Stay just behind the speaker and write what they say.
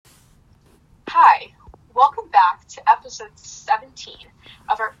Hi, welcome back to episode 17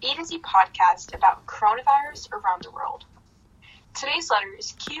 of our A to Z podcast about coronavirus around the world. Today's letter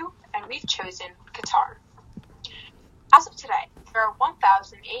is Q, and we've chosen Qatar. As of today, there are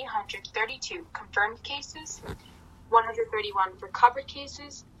 1,832 confirmed cases, 131 recovered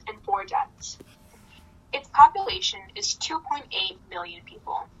cases, and 4 deaths. Its population is 2.8 million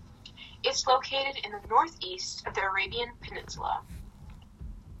people. It's located in the northeast of the Arabian Peninsula.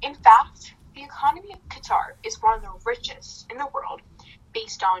 In fact, the economy of Qatar is one of the richest in the world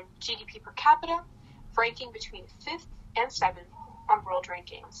based on GDP per capita, ranking between 5th and 7th on world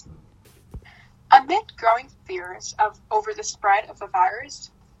rankings. Amid growing fears over the spread of the virus,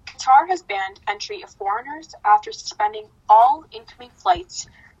 Qatar has banned entry of foreigners after suspending all incoming flights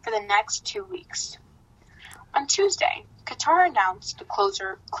for the next 2 weeks. On Tuesday, Qatar announced the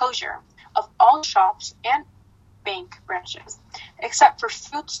closure of all shops and bank branches, except for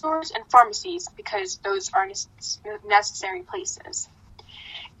food stores and pharmacies because those are necessary places.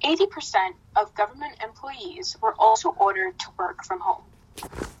 80% of government employees were also ordered to work from home.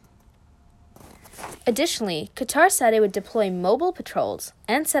 Additionally, Qatar said it would deploy mobile patrols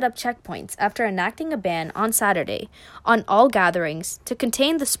and set up checkpoints after enacting a ban on Saturday on all gatherings to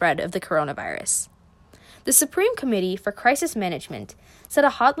contain the spread of the coronavirus. The Supreme Committee for Crisis Management said a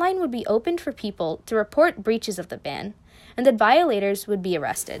hotline would be opened for people to report breaches of the ban, and that violators would be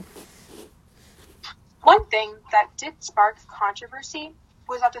arrested. One thing that did spark controversy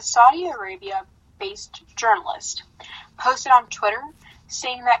was that the Saudi Arabia-based journalist posted on Twitter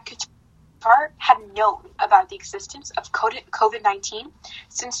saying that Qatar had known about the existence of COVID-19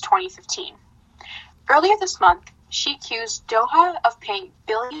 since 2015. Earlier this month, she accused Doha of paying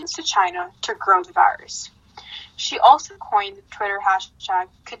billions to China to grow the virus. She also coined the Twitter hashtag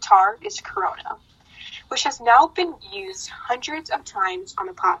Qatar is Corona, which has now been used hundreds of times on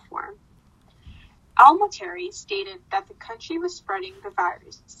the platform. Al-Matari stated that the country was spreading the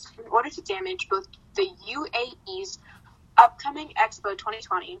virus in order to damage both the UAE's upcoming Expo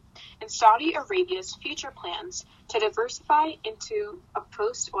 2020 and Saudi Arabia's future plans to diversify into a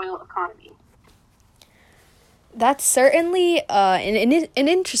post-oil economy. That's certainly an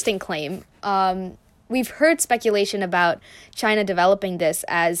interesting claim. We've heard speculation about China developing this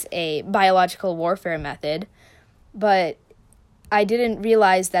as a biological warfare method, but I didn't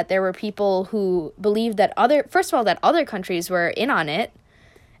realize that there were people who believed that other countries were in on it,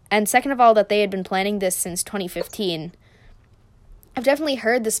 and second of all, that they had been planning this since 2015. I've definitely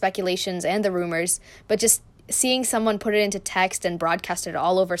heard the speculations and the rumors, but just seeing someone put it into text and broadcast it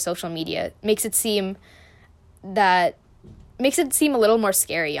all over social media makes it seem a little more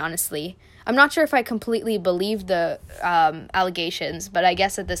scary, honestly. I'm not sure if I completely believe the allegations, but I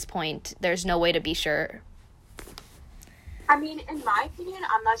guess at this point, there's no way to be sure. I mean, in my opinion,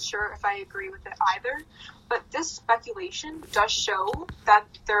 I'm not sure if I agree with it either, but this speculation does show that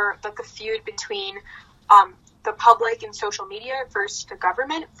there's like a feud between the public and social media versus the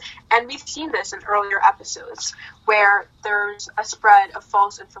government, and we've seen this in earlier episodes where there's a spread of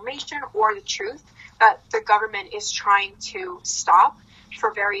false information or the truth that the government is trying to stop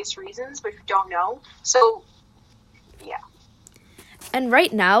for various reasons, which we don't know. So, yeah. And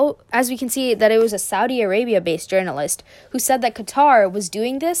right now, as we can see, that it was a Saudi Arabia-based journalist who said that Qatar was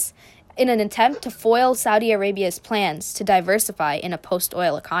doing this in an attempt to foil Saudi Arabia's plans to diversify in a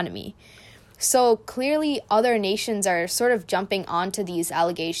post-oil economy. So clearly other nations are sort of jumping onto these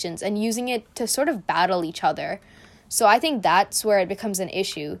allegations and using it to sort of battle each other. So I think that's where it becomes an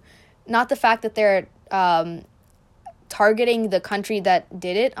issue. Not the fact that they're targeting the country that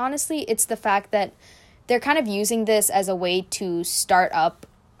did it, honestly. It's the fact that they're kind of using this as a way to start up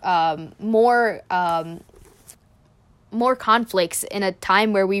more conflicts in a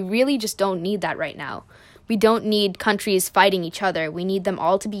time where we really just don't need that right now. We don't need countries fighting each other. We need them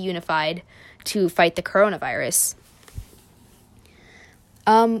all to be unified to fight the coronavirus.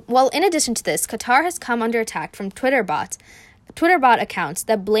 Well, in addition to this, Qatar has come under attack from Twitter bot accounts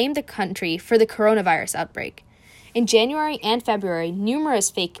that blame the country for the coronavirus outbreak. In January and February, numerous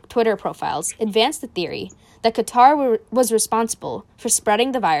fake Twitter profiles advanced the theory that Qatar was responsible for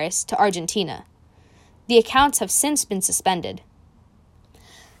spreading the virus to Argentina. The accounts have since been suspended.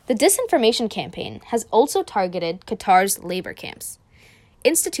 The disinformation campaign has also targeted Qatar's labor camps,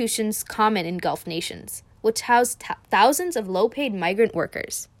 institutions common in Gulf nations, which house thousands of low-paid migrant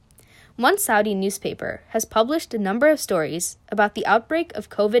workers. One Saudi newspaper has published a number of stories about the outbreak of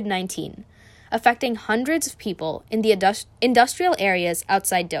COVID-19, affecting hundreds of people in the industrial areas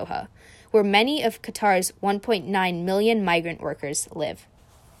outside Doha, where many of Qatar's 1.9 million migrant workers live.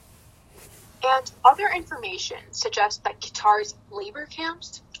 And other information suggests that Qatar's labor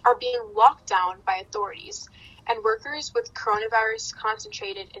camps are being locked down by authorities, and workers with coronavirus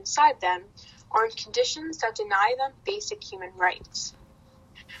concentrated inside them are in conditions that deny them basic human rights.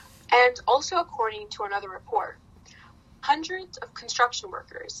 And also, according to another report, hundreds of construction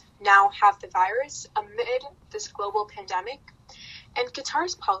workers now have the virus amid this global pandemic, and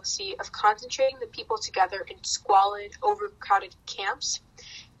Qatar's policy of concentrating the people together in squalid, overcrowded camps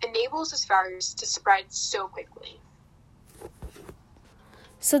enables this virus to spread so quickly.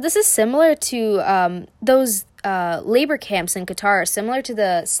 So this is similar to those labor camps in Qatar, similar to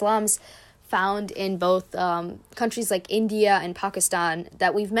the slums found in both countries like India and Pakistan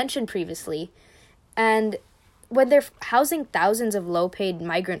that we've mentioned previously. And when they're housing thousands of low-paid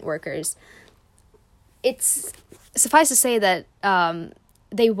migrant workers, it's suffice to say that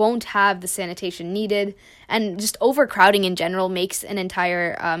they won't have the sanitation needed, and just overcrowding in general makes an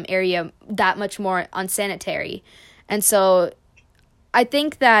entire area that much more unsanitary. And so I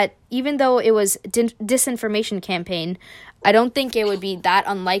think that even though it was disinformation campaign, I don't think it would be that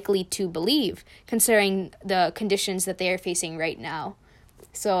unlikely to believe, considering the conditions that they are facing right now.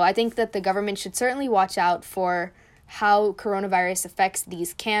 So I think that the government should certainly watch out for how coronavirus affects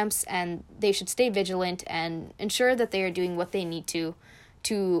these camps, and they should stay vigilant and ensure that they are doing what they need to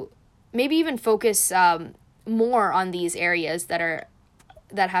maybe even focus more on these areas that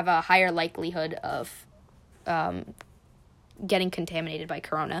have a higher likelihood of getting contaminated by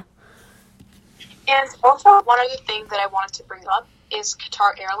corona. And also, one other thing that I wanted to bring up is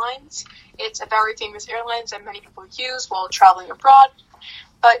Qatar Airlines. It's a very famous airline that many people use while traveling abroad.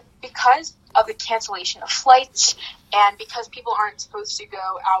 But because of the cancellation of flights, and because people aren't supposed to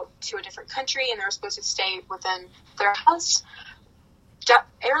go out to a different country and they're supposed to stay within their house,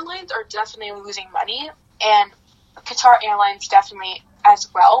 airlines are definitely losing money, and Qatar Airlines definitely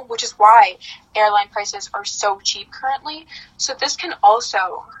as well, which is why airline prices are so cheap currently. So this can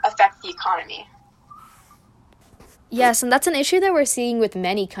also affect the economy. Yes, and that's an issue that we're seeing with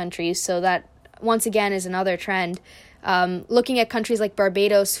many countries, so that once again is another trend. Looking at countries like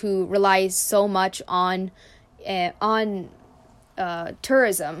Barbados, who rely so much on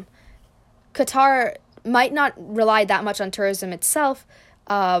tourism, Qatar might not rely that much on tourism itself,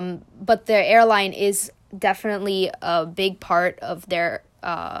 but their airline is definitely a big part of their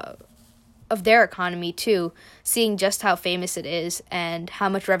economy too, seeing just how famous it is and how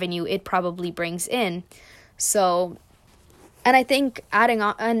much revenue it probably brings in. So, and I think to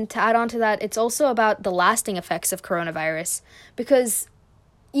add on to that, it's also about the lasting effects of coronavirus, because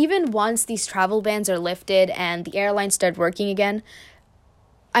even once these travel bans are lifted and the airlines start working again,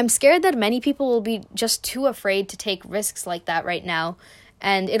 I'm scared that many people will be just too afraid to take risks like that right now.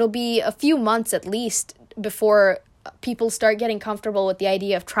 And it'll be a few months at least before people start getting comfortable with the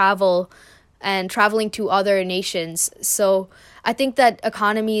idea of travel and traveling to other nations. So I think that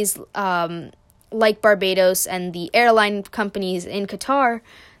economies like Barbados and the airline companies in Qatar,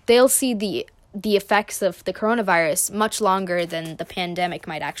 they'll see the effects of the coronavirus much longer than the pandemic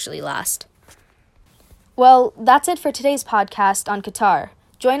might actually last. Well, that's it for today's podcast on Qatar.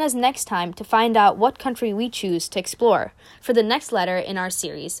 Join us next time to find out what country we choose to explore for the next letter in our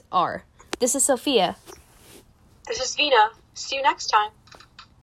series, R. This is Sophia. This is Vina. See you next time.